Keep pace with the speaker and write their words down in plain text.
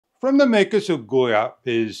From the makers of GUIAP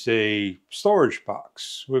is a storage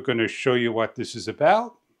box. We're going to show you what this is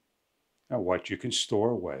about and what you can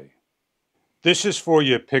store away. This is for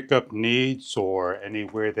your pickup needs or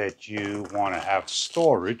anywhere that you want to have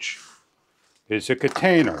storage. It's a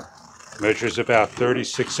container. Measures about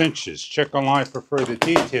 36 inches. Check online for further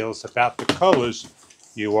details about the colors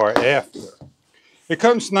you are after. It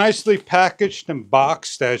comes nicely packaged and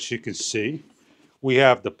boxed, as you can see. We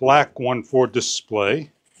have the black one for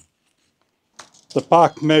display. The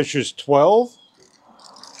box measures 12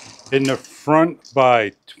 in the front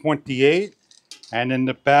by 28 and in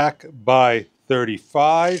the back by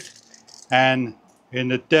 35 and in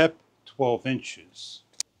the depth 12 inches.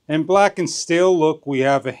 In black and steel look, we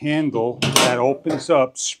have a handle that opens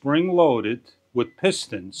up spring-loaded with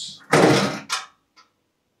pistons.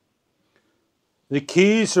 The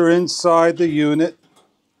keys are inside the unit.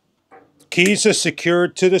 Keys are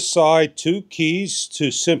secured to the side, 2 keys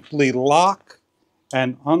to simply lock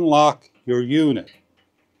and unlock your unit.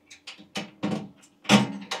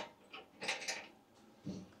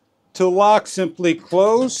 To lock, simply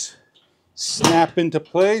close, snap into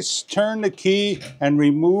place, turn the key and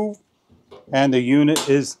remove, and the unit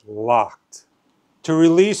is locked. To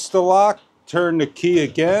release the lock, turn the key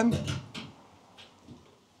again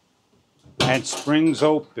and springs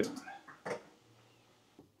open.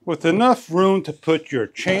 With enough room to put your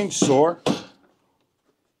chainsaw,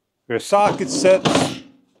 your socket sets,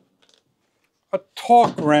 a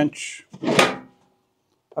torque wrench,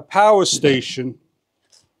 a power station,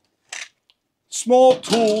 small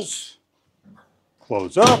tools,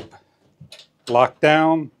 close up, lock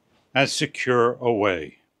down, and secure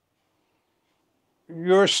away.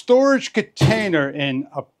 Your storage container in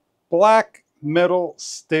a black metal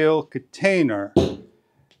steel container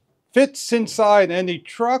fits inside any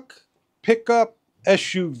truck, pickup,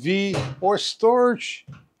 SUV, or storage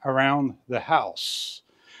around the house.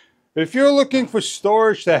 If you're looking for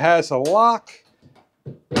storage that has a lock,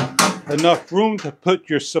 enough room to put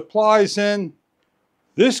your supplies in,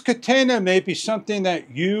 this container may be something that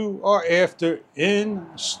you are after in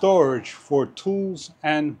storage for tools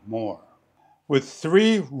and more. With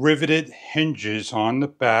 3 riveted hinges on the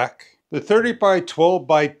back, the 30 by 12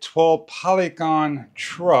 by 12 polygon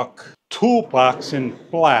truck toolbox in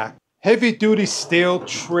black, heavy-duty steel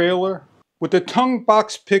trailer with a tongue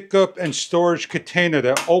box pickup and storage container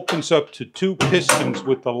that opens up to 2 pistons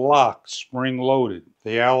with the lock spring-loaded.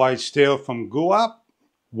 The allied steel from GUIAP,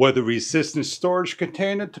 weather-resistant storage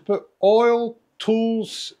container to put oil,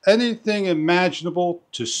 tools, anything imaginable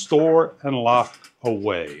to store and lock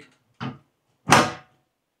away.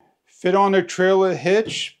 Fit on a trailer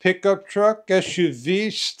hitch, pickup truck,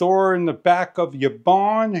 SUV, store in the back of your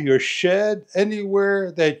barn, your shed,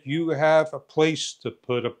 anywhere that you have a place to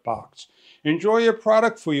put a box. Enjoy your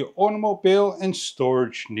product for your automobile and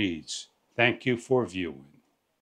storage needs. Thank you for viewing.